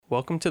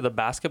Welcome to the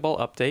Basketball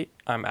Update.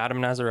 I'm Adam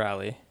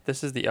Nazarali.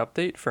 This is the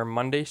update for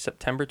Monday,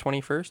 September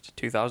 21st,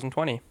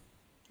 2020.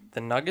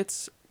 The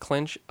Nuggets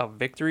clinch a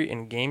victory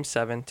in Game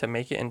 7 to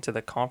make it into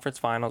the conference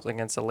finals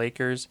against the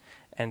Lakers,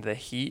 and the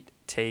Heat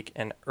take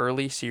an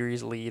early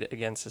series lead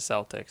against the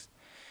Celtics.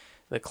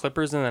 The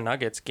Clippers and the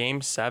Nuggets,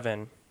 Game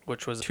 7,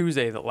 which was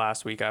Tuesday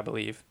last week, I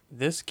believe.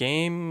 This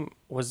game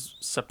was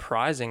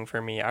surprising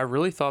for me. I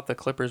really thought the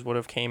Clippers would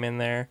have came in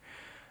there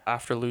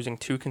after losing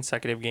 2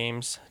 consecutive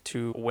games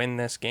to win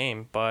this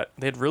game, but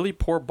they had really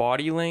poor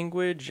body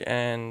language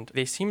and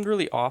they seemed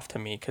really off to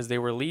me because they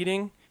were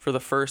leading for the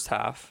first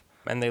half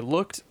and they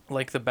looked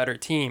like the better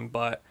team,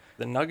 but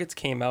the Nuggets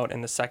came out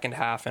in the second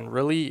half and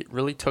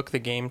really took the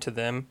game to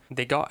them.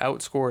 They got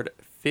outscored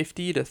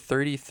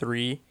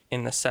 50-33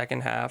 in the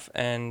second half,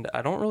 and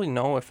I don't really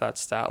know if that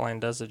stat line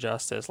does it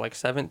justice. Like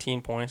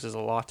 17 points is a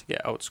lot to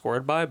get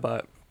outscored by,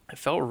 but it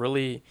felt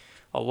really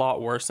a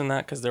lot worse than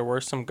that because there were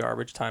some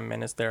garbage time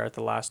minutes there at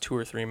the last 2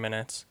 or 3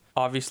 minutes.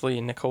 Obviously,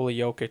 Nikola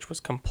Jokic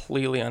was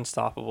completely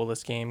unstoppable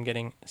this game,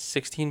 getting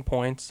 16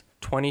 points,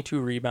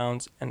 22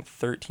 rebounds, and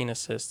 13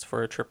 assists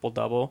for a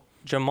triple-double.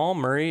 Jamal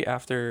Murray,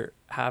 after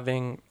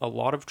having a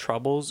lot of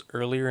troubles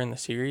earlier in the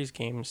series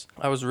games,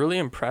 I was really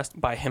impressed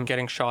by him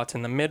getting shots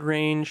in the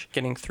mid-range,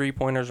 getting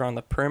three-pointers around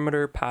the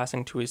perimeter,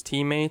 passing to his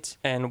teammates,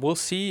 and we'll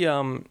see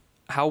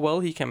how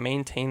well he can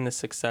maintain this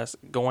success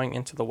going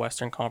into the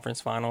Western Conference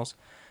Finals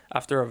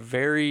after a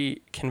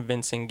very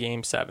convincing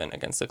Game 7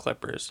 against the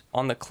Clippers.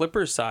 On the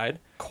Clippers side,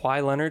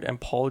 Kawhi Leonard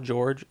and Paul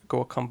George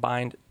go a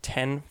combined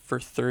 10 for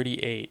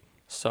 38.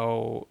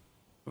 So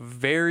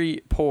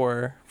very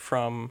poor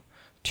from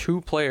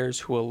two players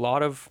who a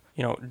lot of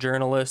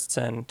journalists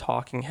and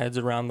talking heads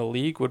around the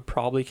league would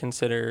probably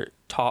consider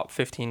top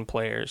 15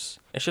 players.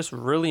 It's just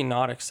really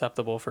not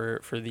acceptable for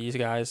these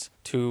guys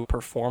to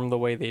perform the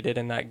way they did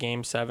in that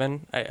Game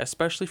 7,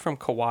 especially from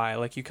Kawhi.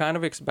 Like, you kind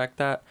of expect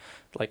that,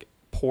 like,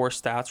 poor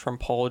stats from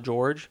Paul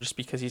George, just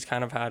because he's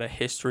kind of had a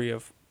history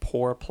of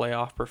poor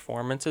playoff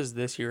performances,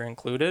 this year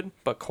included.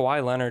 But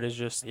Kawhi Leonard is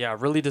just,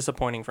 really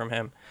disappointing from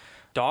him.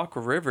 Doc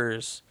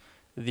Rivers,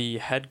 the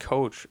head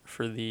coach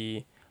for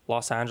the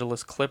Los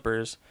Angeles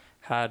Clippers,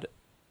 had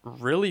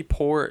really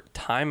poor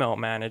timeout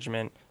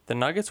management. The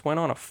Nuggets went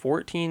on a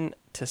 14-6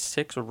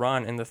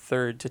 run in the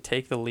third to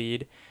take the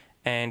lead,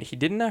 and he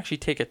didn't actually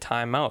take a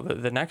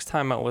timeout. The next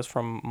timeout was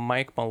from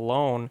Mike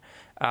Malone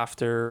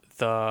after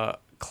the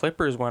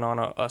Clippers went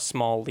on a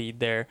small lead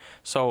there.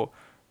 So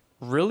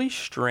really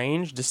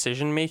strange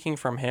decision making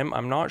from him.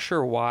 I'm not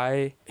sure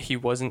why he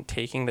wasn't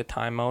taking the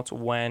timeouts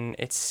when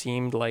it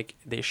seemed like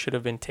they should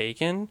have been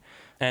taken.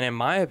 And in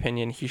my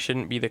opinion, he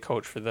shouldn't be the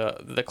coach for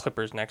the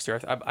Clippers next year.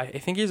 I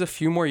think he has a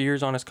few more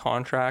years on his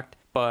contract,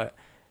 but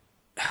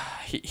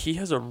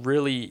he's an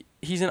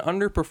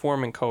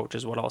underperforming coach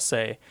is what I'll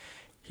say.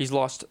 He's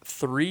lost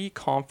 3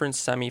 conference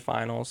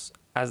semifinals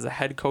as the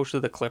head coach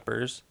of the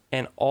Clippers,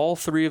 and all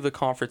 3 of the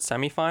conference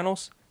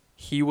semifinals,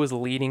 he was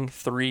leading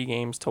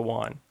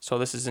 3-1. So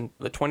this is in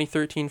the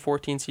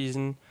 2013-14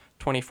 season,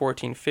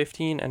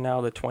 2014-15, and now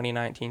the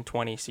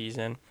 2019-20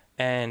 season.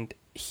 And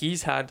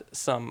he's had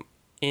some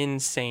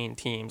insane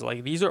teams.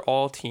 Like, these are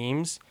all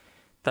teams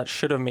that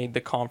should have made the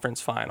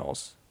conference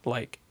finals,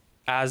 like,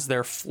 as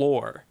their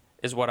floor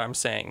is what I'm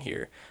saying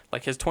here.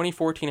 Like, his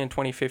 2014 and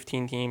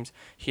 2015 teams,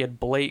 he had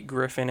Blake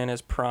Griffin in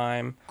his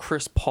prime,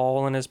 Chris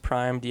Paul in his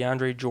prime,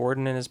 DeAndre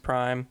Jordan in his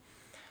prime,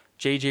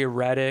 JJ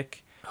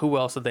Redick. Who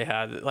else did they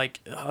have? Like,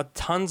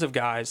 tons of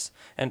guys,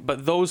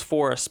 but those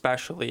 4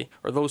 especially,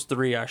 or those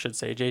 3 I should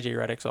say. JJ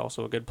Redick's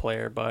also a good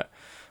player, but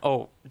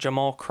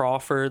Jamal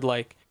Crawford,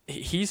 like,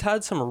 he's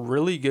had some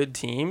really good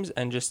teams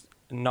and just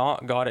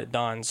not got it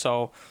done.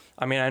 So,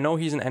 I mean, I know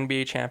he's an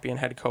NBA champion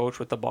head coach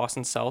with the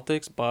Boston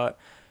Celtics, but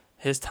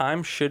his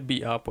time should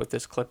be up with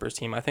this Clippers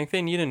team. I think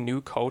they need a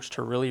new coach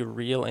to really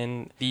reel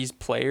in these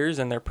players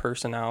and their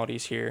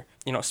personalities here.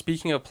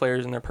 Speaking of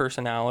players and their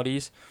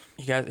personalities,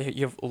 you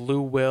have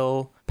Lou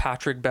Will,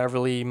 Patrick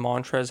Beverley,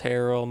 Montrezl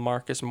Harrell,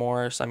 Marcus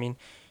Morris. I mean,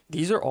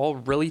 these are all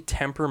really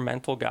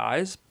temperamental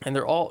guys, and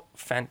they're all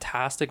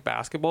fantastic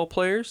basketball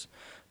players,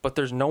 but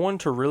there's no one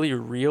to really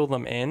reel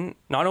them in,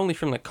 not only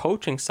from the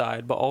coaching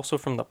side, but also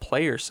from the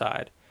player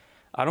side.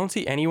 I don't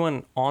see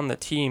anyone on the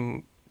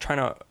team trying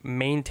to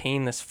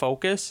maintain this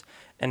focus,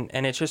 and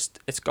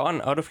it's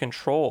gotten out of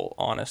control,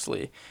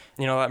 honestly.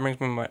 That brings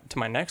me to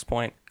my next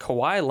point.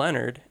 Kawhi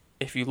Leonard,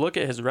 if you look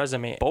at his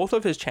resume, both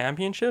of his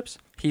championships,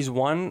 he's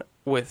won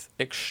with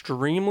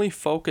extremely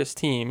focused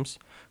teams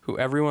who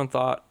everyone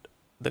thought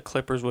the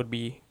Clippers would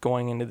be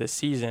going into this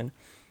season,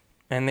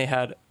 and they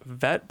had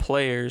vet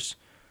players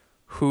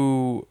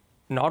who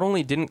not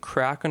only didn't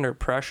crack under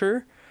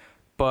pressure,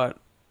 but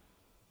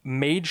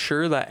made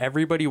sure that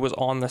everybody was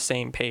on the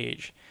same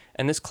page.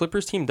 And this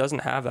Clippers team doesn't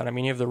have that. I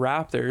mean, you have the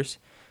Raptors,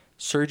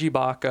 Serge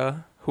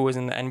Ibaka, who was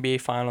in the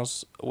NBA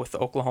Finals with the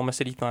Oklahoma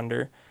City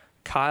Thunder,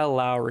 Kyle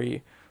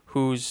Lowry,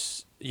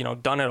 who's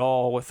done it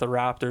all with the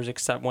Raptors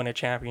except win a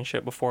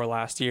championship before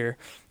last year,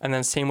 and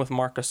then same with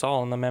Marc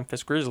Gasol and the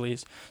Memphis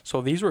Grizzlies.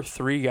 So these were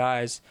 3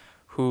 guys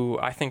who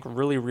I think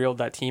really reeled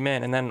that team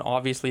in. And then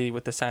obviously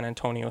with the San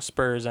Antonio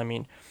Spurs, I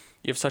mean,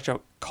 you have such a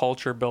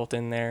culture built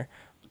in there,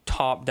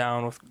 top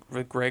down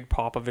with Greg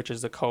Popovich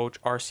as the coach,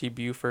 R.C.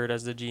 Buford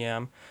as the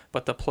GM,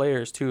 but the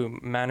players too,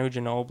 Manu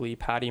Ginobili,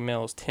 Patty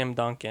Mills, Tim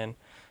Duncan.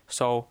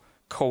 So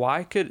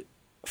Kawhi could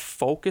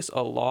focus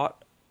a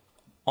lot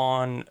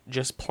on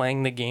just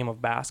playing the game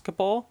of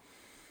basketball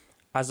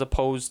as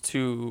opposed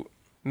to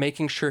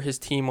making sure his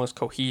team was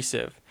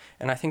cohesive.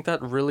 And I think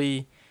that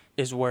really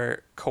is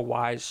where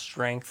Kawhi's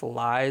strength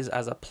lies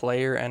as a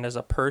player and as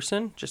a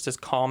person, just his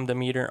calm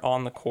demeanor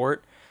on the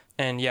court.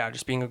 And yeah,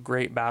 just being a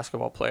great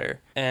basketball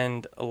player.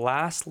 And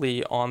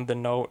lastly, on the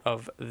note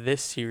of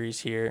this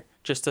series here,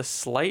 just a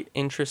slight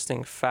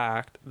interesting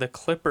fact, the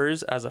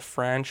Clippers as a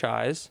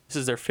franchise, this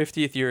is their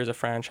 50th year as a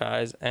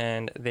franchise,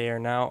 and they are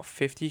now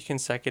 50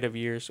 consecutive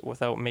years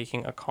without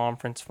making a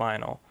conference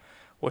final,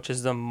 which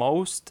is the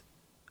most,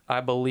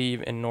 I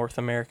believe, in North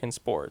American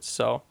sports.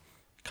 So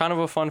kind of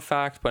a fun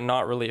fact, but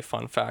not really a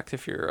fun fact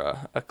if you're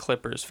a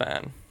Clippers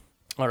fan.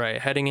 All right,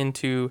 heading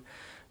into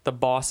the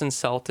Boston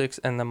Celtics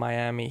and the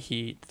Miami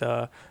Heat.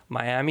 The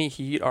Miami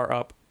Heat are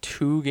up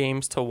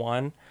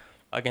 2-1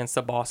 against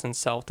the Boston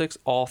Celtics,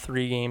 all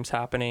 3 games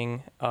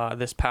happening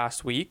this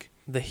past week.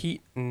 The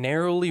Heat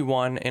narrowly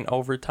won in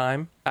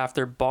overtime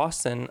after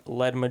Boston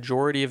led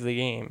majority of the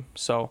game.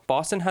 So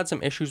Boston had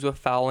some issues with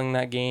fouling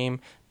that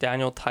game.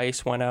 Daniel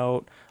Tice went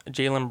out.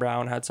 Jaylen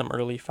Brown had some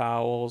early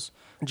fouls.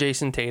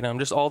 Jason Tatum,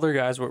 just all their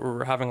guys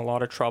were having a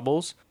lot of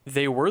troubles.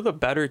 They were the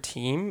better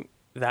team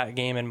that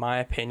game, in my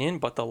opinion,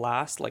 but the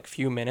last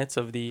few minutes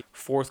of the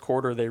fourth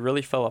quarter, they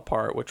really fell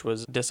apart, which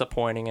was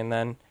disappointing. And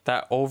then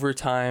that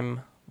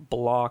overtime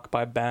block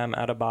by Bam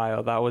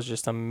Adebayo, that was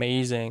just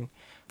amazing.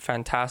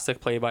 Fantastic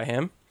play by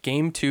him.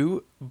 Game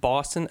 2,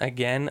 Boston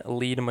again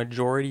lead a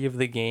majority of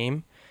the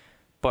game,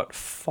 but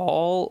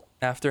fall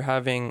after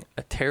having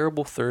a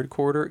terrible third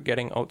quarter,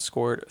 getting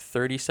outscored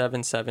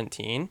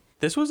 37-17.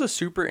 This was a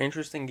super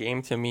interesting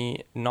game to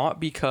me, not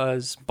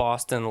because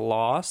Boston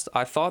lost.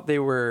 I thought they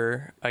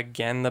were,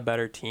 again, the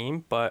better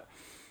team, but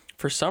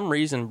for some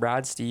reason,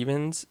 Brad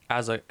Stevens,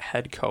 as a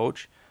head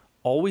coach,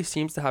 always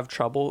seems to have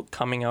trouble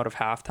coming out of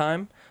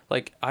halftime.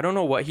 I don't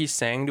know what he's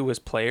saying to his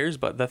players,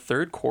 but the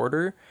third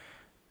quarter,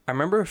 I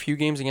remember a few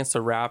games against the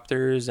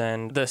Raptors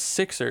and the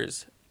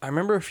Sixers. I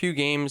remember a few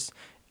games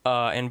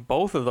in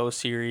both of those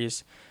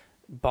series,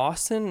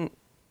 Boston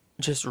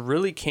just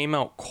really came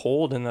out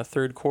cold in the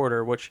third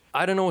quarter, which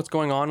I don't know what's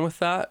going on with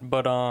that,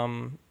 but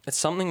it's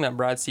something that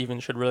Brad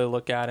Stevens should really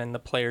look at and the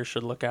players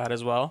should look at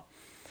as well.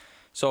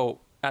 So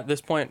at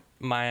this point,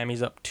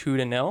 Miami's up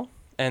 2-0.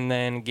 And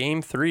then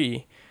game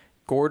 3,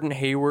 Gordon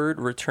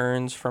Hayward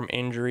returns from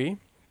injury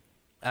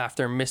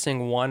after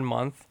missing 1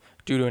 month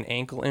due to an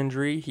ankle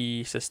injury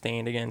he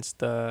sustained against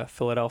the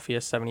Philadelphia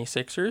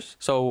 76ers.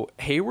 So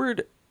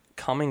Hayward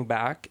coming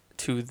back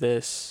to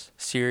this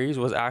series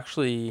was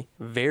actually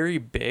very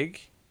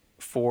big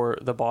for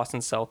the Boston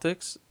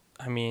Celtics.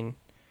 I mean,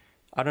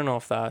 I don't know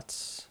if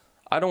that's...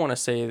 I don't want to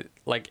say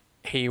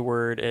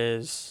Hayward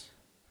is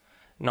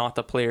not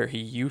the player he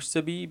used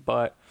to be,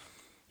 but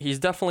he's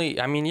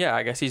definitely... I mean, yeah,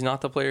 I guess he's not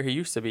the player he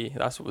used to be.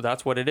 That's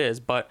what it is.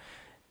 But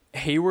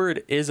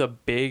Hayward is a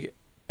big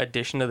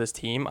addition to this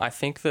team. I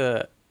think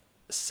the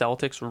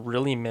Celtics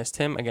really missed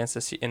him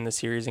in the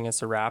series against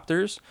the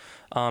Raptors.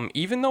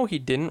 Even though he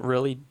didn't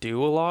really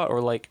do a lot,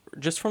 or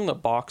just from the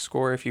box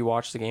score, if you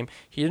watch the game,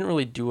 he didn't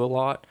really do a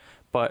lot,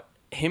 but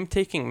him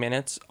taking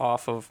minutes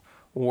off of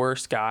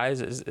worse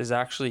guys is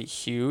actually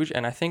huge.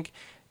 And I think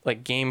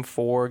game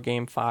 4,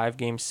 game 5,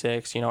 game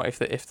 6,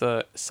 if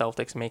the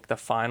Celtics make the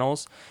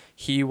finals,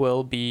 he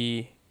will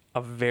be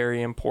a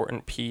very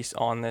important piece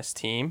on this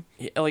team.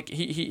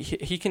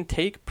 He can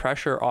take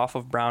pressure off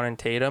of Brown and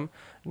Tatum,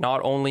 not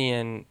only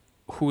in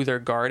who they're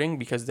guarding,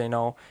 because they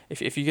know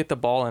if you get the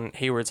ball in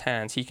Hayward's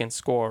hands, he can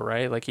score,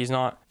 right? He's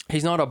not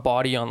a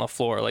body on the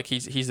floor.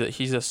 He's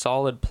a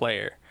solid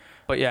player.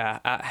 But yeah,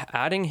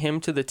 adding him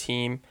to the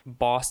team,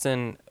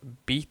 Boston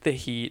beat the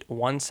Heat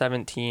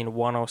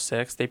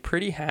 117-106. They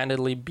pretty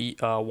handedly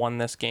won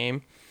this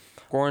game.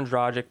 Goran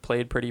Dragic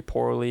played pretty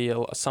poorly.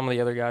 Some of the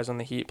other guys on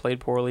the Heat played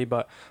poorly,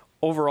 but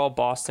overall,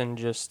 Boston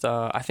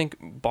I think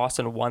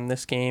Boston won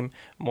this game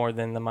more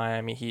than the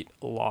Miami Heat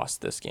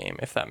lost this game,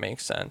 if that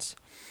makes sense.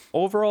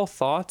 Overall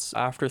thoughts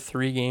after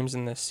 3 games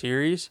in this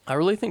series, I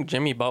really think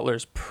Jimmy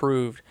Butler's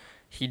proved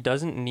he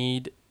doesn't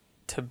need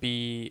to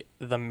be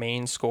the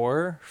main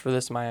scorer for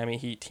this Miami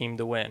Heat team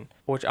to win,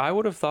 which I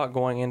would have thought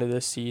going into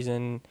this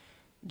season,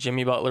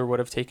 Jimmy Butler would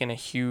have taken a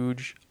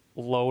huge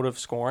load of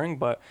scoring.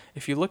 But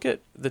if you look at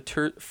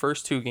the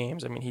first 2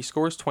 games, I mean, he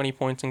scores 20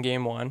 points in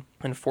game 1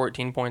 and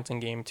 14 points in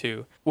game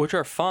 2, which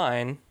are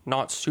fine,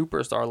 not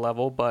superstar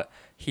level, but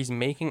he's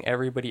making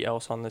everybody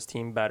else on this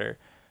team better,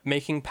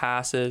 making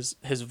passes,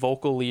 his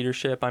vocal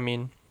leadership. I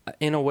mean,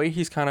 in a way,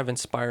 he's kind of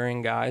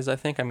inspiring guys, I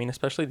think. I mean,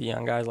 especially the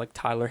young guys like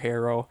Tyler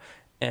Herro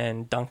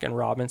and Duncan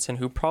Robinson,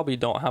 who probably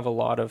don't have a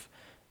lot of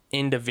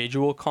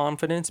individual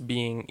confidence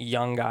being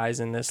young guys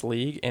in this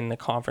league in the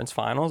conference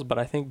finals, but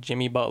I think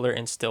Jimmy Butler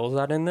instills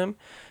that in them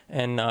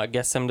and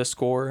gets them to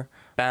score.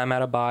 Bam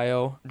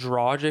Adebayo,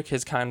 Dragic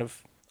has kind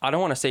of, I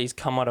don't want to say he's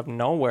come out of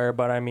nowhere,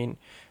 but I mean,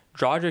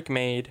 Dragic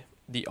made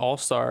the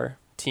All-Star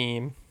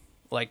team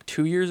like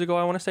 2 years ago,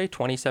 I want to say,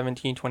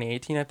 2017,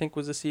 2018, I think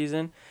was the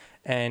season.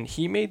 And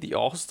he made the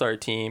All-Star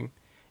team,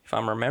 if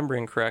I'm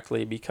remembering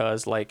correctly,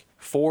 because like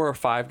 4 or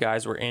 5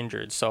 guys were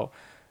injured. So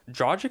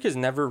Dragic has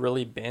never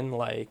really been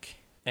like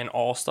an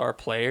all-star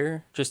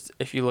player, just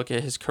if you look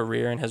at his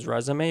career and his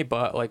resume,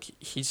 but like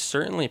he's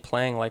certainly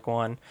playing like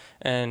one.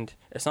 And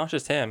it's not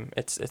just him,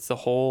 it's the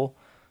whole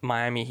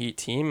Miami Heat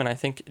team, and I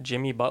think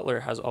Jimmy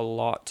Butler has a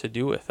lot to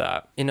do with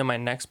that. Into my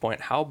next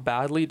point, how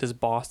badly does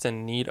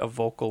Boston need a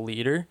vocal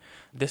leader?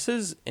 This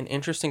is an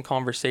interesting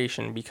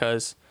conversation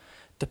because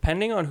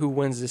depending on who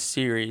wins this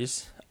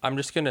series, I'm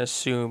just going to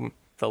assume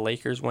the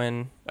Lakers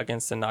win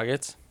against the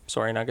Nuggets.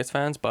 Sorry, Nuggets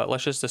fans, but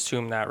let's just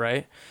assume that,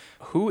 right?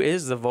 Who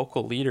is the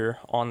vocal leader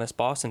on this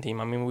Boston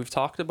team? I mean, we've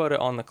talked about it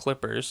on the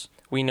Clippers.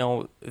 We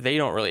know they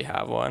don't really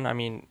have one. I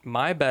mean,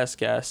 my best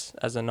guess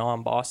as a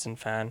non-Boston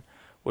fan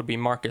would be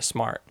Marcus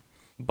Smart,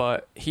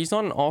 but he's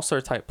not an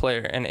all-star type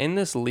player. And in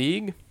this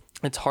league,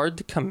 it's hard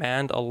to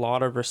command a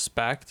lot of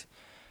respect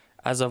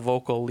as a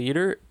vocal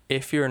leader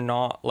if you're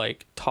not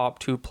like top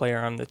 2 player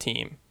on the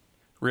team,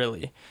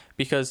 really,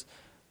 because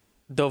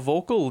the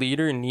vocal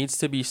leader needs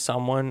to be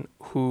someone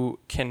who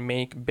can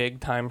make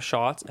big time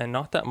shots, and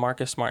not that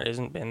Marcus Smart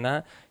hasn't been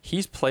that.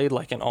 He's played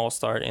like an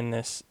all-star in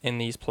these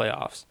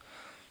playoffs.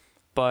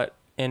 But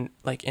in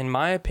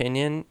my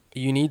opinion,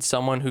 you need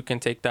someone who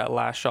can take that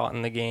last shot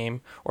in the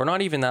game, or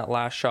not even that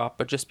last shot,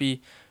 but just be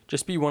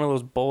one of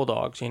those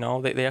bulldogs, you know?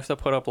 They have to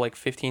put up like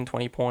 15,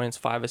 20 points,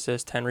 5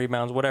 assists, 10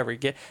 rebounds, whatever.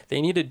 They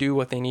need to do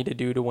what they need to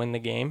do to win the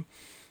game.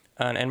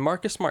 And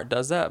Marcus Smart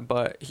does that,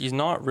 but he's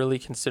not really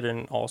considered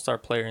an all-star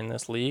player in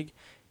this league.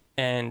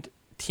 And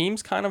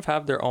teams kind of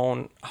have their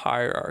own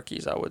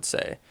hierarchies, I would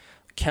say.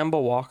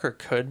 Kemba Walker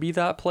could be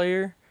that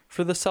player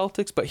for the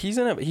Celtics, but he's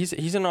in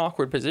an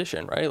awkward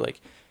position, right? Like,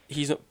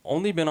 he's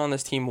only been on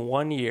this team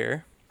 1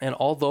 year, and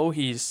although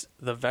he's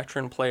the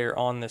veteran player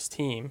on this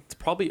team, it's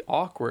probably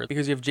awkward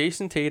because you have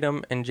Jason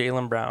Tatum and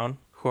Jaylen Brown,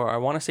 who are, I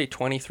want to say,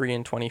 23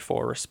 and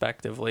 24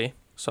 respectively.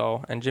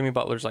 So, and Jimmy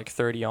Butler's like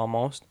 30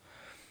 almost.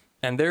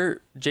 And they're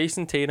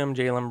Jason Tatum,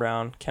 Jaylen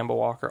Brown, Kemba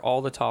Walker,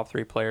 all the top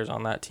 3 players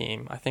on that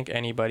team. I think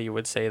anybody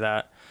would say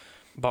that.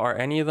 But are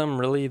any of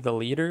them really the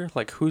leader?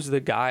 Like, who's the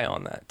guy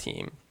on that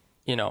team?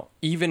 You know,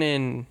 even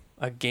in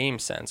a game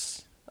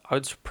sense, I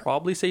would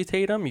probably say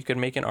Tatum. You could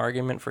make an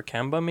argument for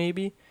Kemba,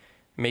 maybe.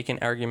 Make an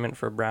argument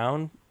for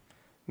Brown,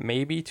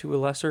 maybe to a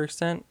lesser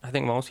extent. I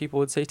think most people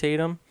would say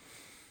Tatum.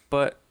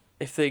 But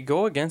if they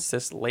go against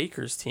this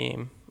Lakers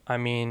team, I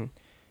mean,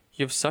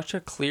 you have such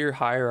a clear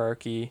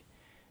hierarchy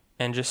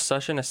and just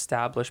such an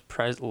established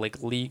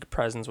league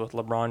presence with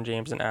LeBron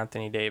James and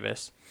Anthony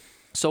Davis.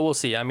 So we'll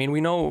see. I mean,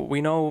 we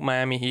know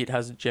Miami Heat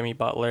has Jimmy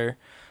Butler,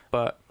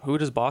 but who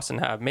does Boston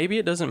have? Maybe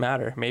it doesn't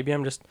matter. Maybe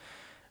I'm just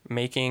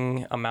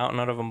making a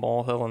mountain out of a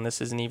molehill and this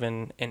isn't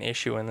even an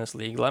issue in this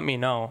league. Let me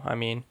know. I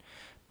mean,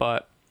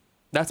 but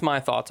that's my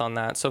thoughts on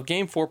that. So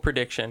Game 4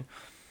 prediction.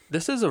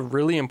 This is a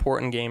really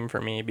important game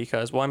for me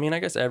because, well, I mean, I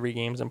guess every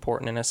game's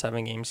important in a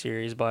 7-game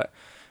series, but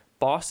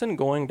Boston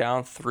going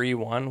down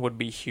 3-1 would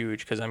be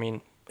huge because, I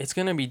mean, it's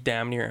going to be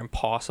damn near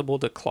impossible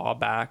to claw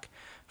back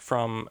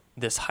from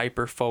this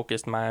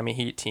hyper-focused Miami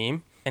Heat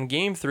team. And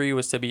Game 3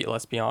 was to be,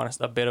 let's be honest,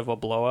 a bit of a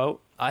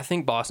blowout. I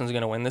think Boston's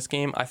going to win this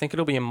game. I think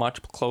it'll be a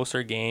much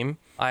closer game.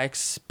 I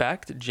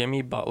expect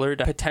Jimmy Butler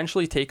to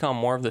potentially take on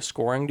more of the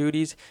scoring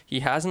duties. He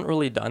hasn't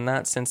really done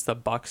that since the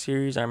Bucks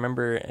series. I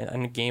remember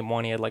in Game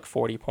 1 he had like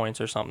 40 points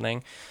or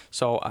something.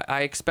 So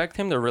I expect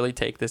him to really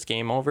take this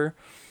game over.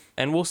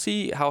 And we'll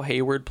see how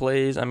Hayward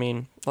plays. I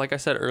mean, like I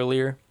said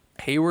earlier,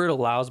 Hayward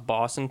allows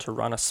Boston to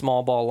run a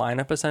small ball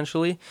lineup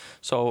essentially.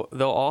 So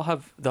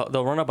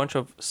they'll run a bunch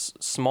of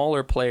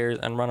smaller players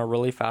and run a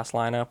really fast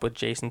lineup with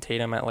Jason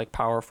Tatum at like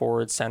power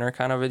forward center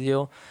kind of a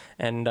deal.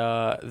 And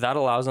that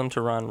allows them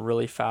to run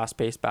really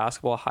fast-paced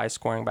basketball,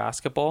 high-scoring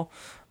basketball.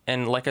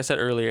 And like I said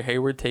earlier,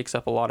 Hayward takes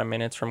up a lot of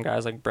minutes from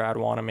guys like Brad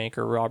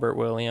Wanamaker, Robert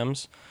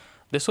Williams.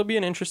 This will be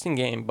an interesting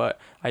game, but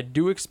I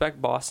do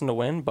expect Boston to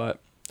win, but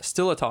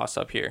still a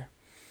toss-up here.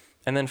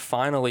 And then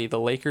finally, the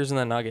Lakers and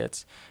the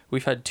Nuggets.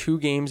 We've had 2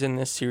 games in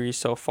this series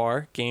so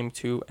far. Game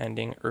 2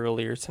 ending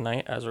earlier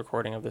tonight as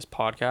recording of this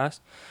podcast.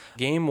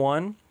 Game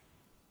 1,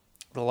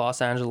 the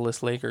Los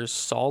Angeles Lakers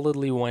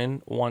solidly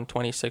win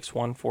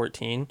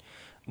 126-114.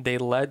 They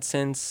led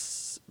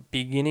since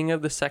beginning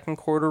of the second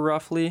quarter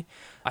roughly.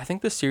 I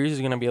think the series is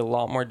going to be a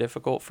lot more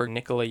difficult for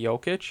Nikola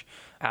Jokic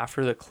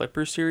after the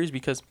Clippers series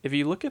because if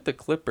you look at the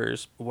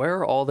Clippers, where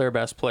are all their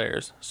best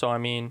players? So, I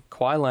mean,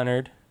 Kawhi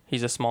Leonard,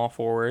 he's a small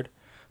forward.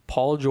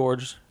 Paul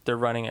George, they're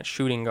running at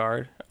shooting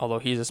guard, although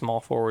he's a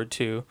small forward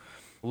too.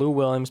 Lou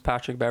Williams,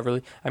 Patrick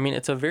Beverley. I mean,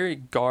 it's a very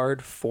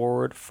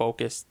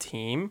guard-forward-focused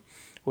team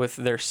with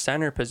their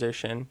center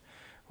position,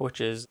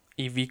 which is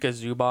Ivica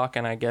Zubac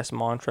and I guess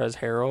Montrezl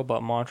Harrell,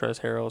 but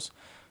Montrezl Harrell's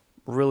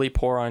really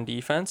poor on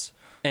defense.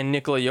 And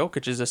Nikola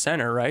Jokic is a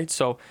center, right?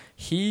 So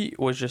he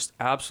was just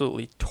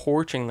absolutely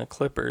torching the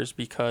Clippers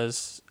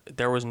because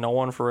there was no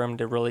one for him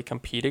to really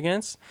compete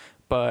against.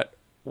 But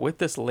with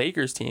this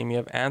Lakers team, you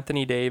have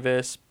Anthony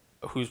Davis,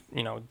 who's,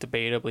 not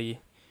debatably,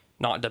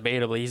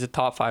 he's a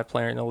top 5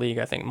 player in the league.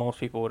 I think most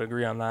people would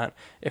agree on that.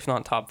 If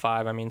not top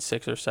 5, I mean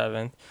 6th or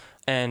 7th.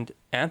 And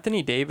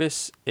Anthony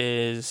Davis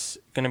is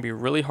going to be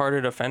really hard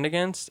to defend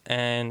against.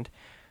 And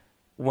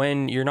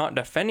when you're not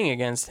defending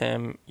against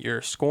him,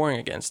 you're scoring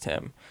against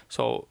him.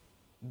 So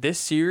this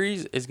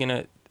series is going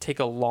to take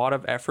a lot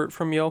of effort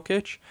from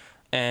Jokic.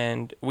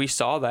 And we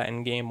saw that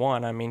in game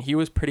 1. I mean, he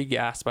was pretty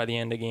gassed by the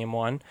end of game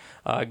 1.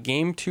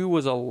 Game 2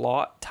 was a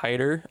lot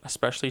tighter,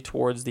 especially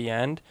towards the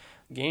end.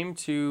 Game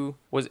 2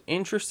 was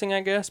interesting,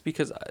 I guess,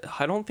 because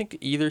I don't think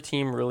either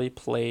team really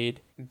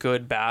played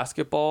good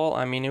basketball.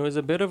 I mean, it was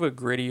a bit of a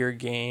grittier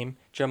game.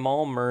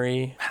 Jamal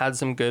Murray had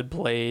some good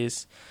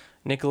plays.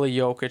 Nikola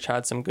Jokic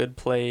had some good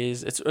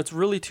plays. It's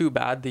really too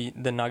bad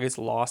the Nuggets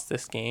lost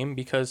this game,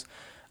 because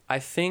I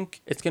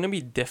think it's going to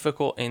be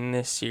difficult in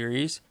this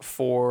series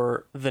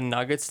for the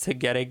Nuggets to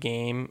get a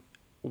game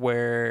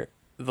where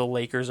the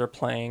Lakers are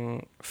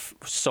playing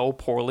so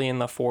poorly in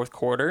the fourth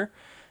quarter.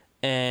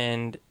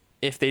 And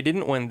if they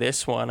didn't win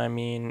this one, I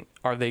mean,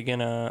 are they going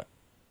to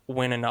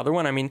win another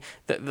one? I mean,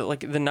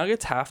 the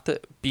Nuggets have to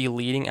be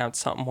leading at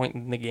some point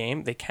in the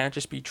game. They can't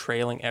just be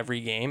trailing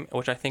every game,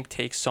 which I think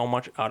takes so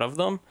much out of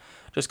them.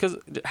 Just because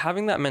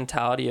having that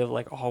mentality of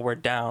like, oh, we're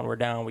down,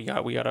 we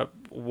got a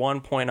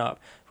 1 point up,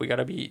 we got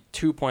to be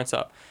 2 points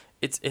up.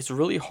 It's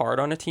really hard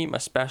on a team,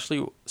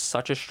 especially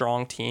such a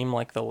strong team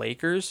like the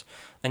Lakers.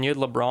 And you had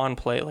LeBron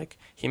play, like,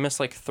 he missed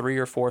like 3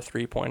 or 4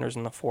 3-pointers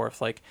in the fourth.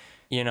 Like,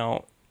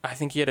 I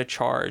think he had a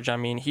charge. I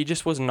mean, he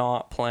just was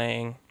not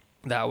playing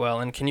that well.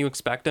 And can you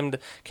expect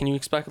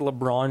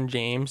LeBron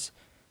James,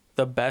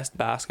 the best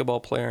basketball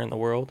player in the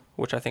world,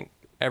 which I think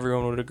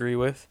everyone would agree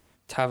with,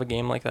 to have a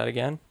game like that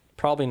again?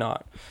 Probably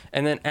not.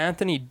 And then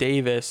Anthony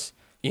Davis,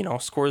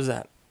 scores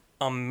that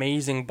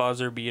amazing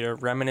buzzer beater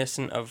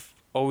reminiscent of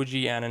OG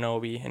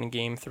Anunoby in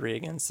game 3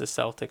 against the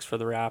Celtics for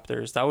the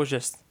Raptors. That was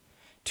just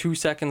 2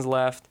 seconds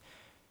left.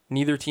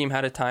 Neither team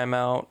had a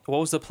timeout. What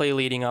was the play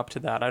leading up to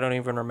that? I don't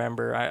even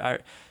remember.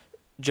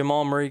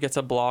 Jamal Murray gets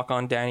a block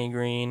on Danny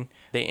Green.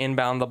 They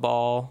inbound the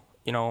ball,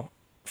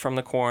 from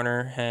the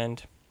corner,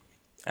 and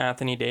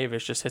Anthony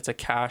Davis just hits a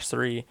cash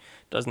 3.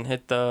 Doesn't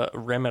hit the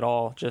rim at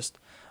all. Just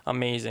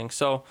amazing.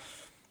 So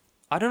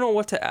I don't know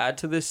what to add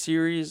to this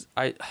series.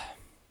 I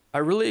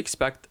really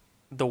expect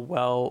the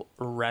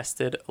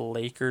well-rested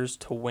Lakers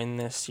to win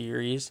this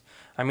series.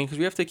 I mean, because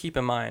we have to keep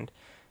in mind,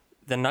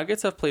 the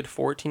Nuggets have played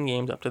 14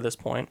 games up to this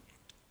point,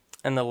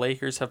 and the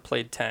Lakers have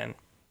played 10.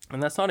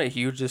 And that's not a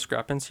huge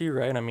discrepancy,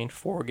 right? I mean,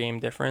 4-game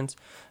difference.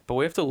 But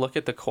we have to look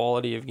at the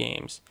quality of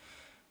games.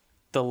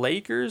 The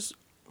Lakers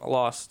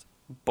lost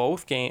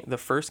the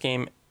first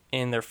game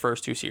in their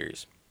first 2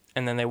 series,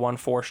 and then they won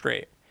 4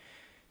 straight.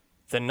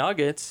 The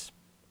Nuggets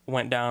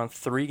went down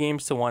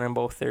 3-1 in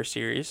both their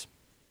series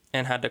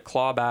and had to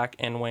claw back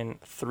and win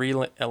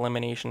 3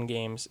 elimination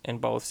games in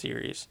both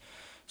series.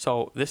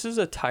 So this is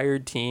a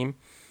tired team.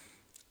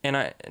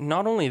 And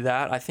not only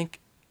that, I think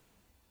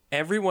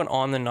everyone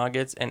on the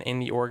Nuggets and in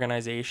the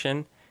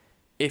organization,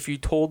 if you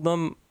told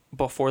them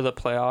before the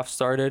playoffs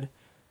started,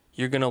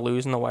 you're going to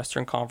lose in the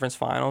Western Conference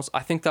Finals,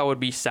 I think that would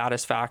be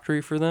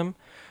satisfactory for them.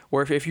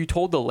 Where if you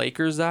told the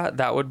Lakers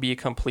that would be a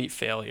complete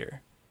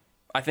failure.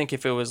 I think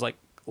if it was like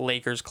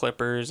Lakers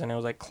Clippers and it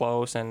was like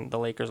close and the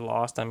Lakers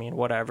lost, I mean,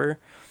 whatever.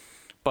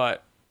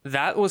 But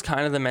that was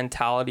kind of the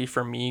mentality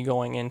for me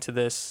going into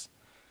this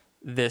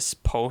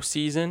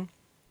postseason,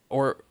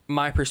 or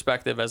my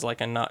perspective as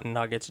like a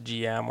Nuggets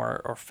GM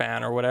or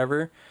fan or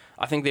whatever.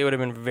 I think they would have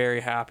been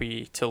very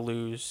happy to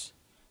lose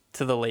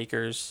to the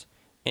Lakers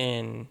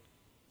in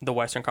the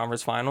Western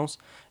Conference Finals.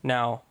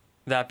 Now,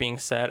 that being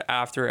said,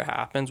 after it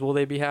happens, will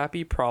they be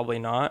happy? Probably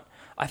not.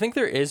 I think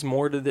there is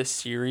more to this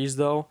series,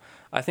 though.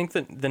 I think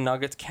that the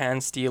Nuggets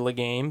can steal a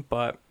game,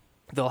 but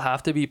they'll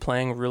have to be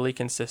playing really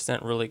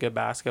consistent, really good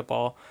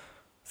basketball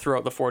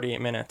throughout the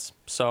 48 minutes.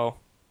 So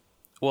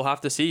we'll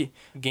have to see.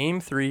 Game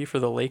 3 for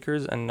the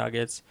Lakers and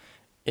Nuggets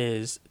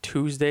is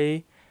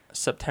Tuesday,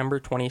 September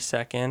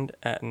 22nd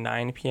at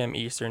 9 p.m.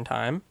 Eastern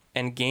Time.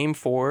 And Game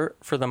 4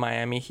 for the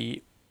Miami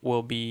Heat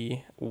will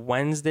be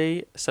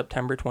Wednesday,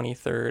 September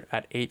 23rd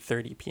at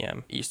 8:30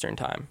 p.m. Eastern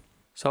Time.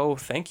 So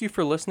thank you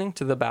for listening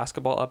to the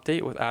Basketball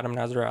Update with Adam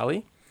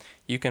Nazarali.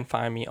 You can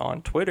find me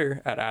on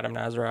Twitter at Adam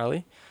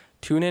Nazarali.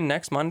 Tune in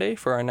next Monday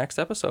for our next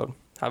episode.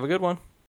 Have a good one.